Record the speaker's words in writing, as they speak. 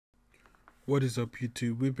What is up,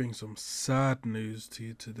 YouTube? We bring some sad news to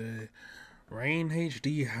you today.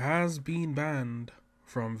 RainDargHD has been banned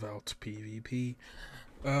from Veltpvp.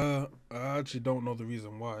 I actually don't know the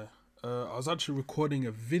reason why. I was actually recording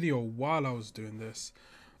a video while I was doing this.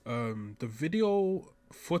 The video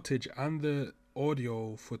footage and the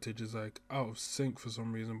audio footage is like out of sync for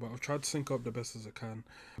some reason, but I've tried to sync up the best as I can.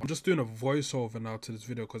 I'm just doing a voiceover now to this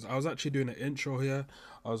video because I was actually doing an intro here.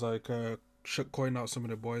 I was like calling out some of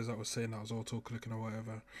the boys that was saying that I was auto clicking or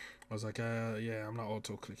whatever. I was like, yeah, I'm not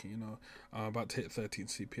auto clicking, you know. I'm about to hit 13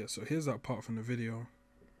 CPS. So here's that part from the video.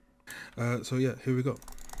 So yeah, here we go.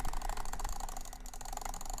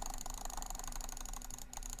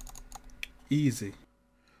 Easy.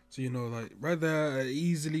 So, you know, like right there, I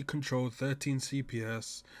easily controlled 13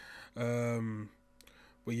 CPS.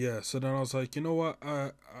 But yeah, so then I was like, you know what?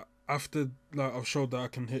 After like I've showed that I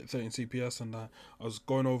can hit 13 CPS and I was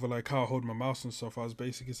going over like how I hold my mouse and stuff. I was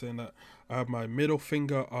basically saying that I have my middle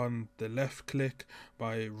finger on the left click,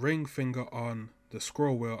 my ring finger on the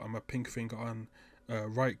scroll wheel, and my pink finger on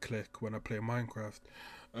right click when I play Minecraft.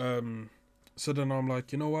 So then I'm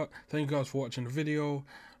like, you know what? Thank you guys for watching the video.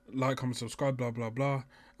 Like, comment, subscribe, blah blah blah.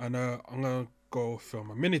 And I'm gonna go film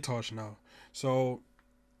a mini-tage now. So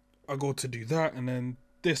I go to do that, and then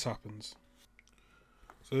this happens.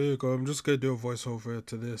 So here you go. I'm just gonna do a voiceover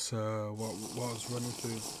to this. What I was running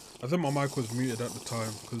through. I think my mic was muted at the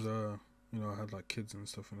time because you know, I had like kids and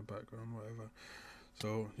stuff in the background, whatever.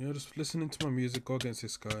 So yeah, just listening to my music, go against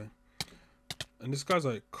this guy, and this guy's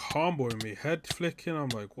like comboing me, head flicking. I'm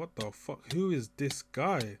like, what the fuck? Who is this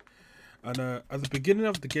guy? And at the beginning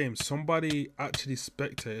of the game, somebody actually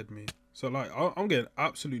spectated me. So like, I'm getting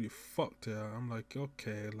absolutely fucked here. I'm like,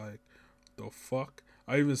 okay, like, the fuck?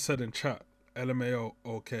 I even said in chat, LMAO,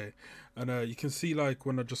 okay. And you can see like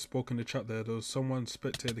when I just spoke in the chat there was someone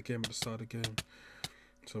spectated the game at the start of the game.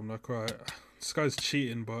 So I'm like, right, this guy's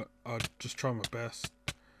cheating, but I'll just try my best.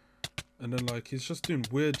 And then like, he's just doing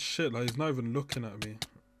weird shit. Like, he's not even looking at me.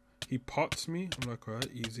 He pots me. I'm like,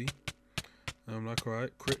 alright, easy. And I'm like,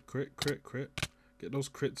 alright, crit. Get those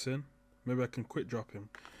crits in. Maybe I can quit drop him.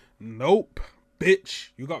 Nope, bitch,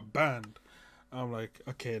 you got banned. I'm like,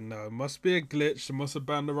 okay, no, it must be a glitch. They must have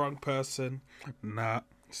banned the wrong person. Nah,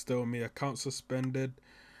 still me, account suspended.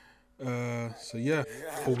 So yeah,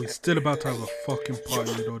 but we're still about to have a fucking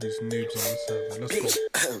party with all these noobs on the server.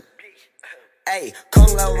 Let's go. Hey,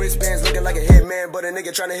 Kung Lao wristbands looking like a hitman, but a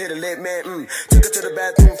nigga tryna hit a lit man. Took her to the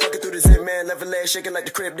bathroom, fucking through the zip man, left her leg shaking like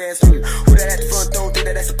the crib dance. Who that at the front door? Think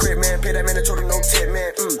that that's a crib man. Pay that man a total no tip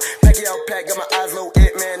man. Pack it out, pack, got my eyes low,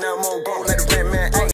 it man. Now I'm on go like the red man.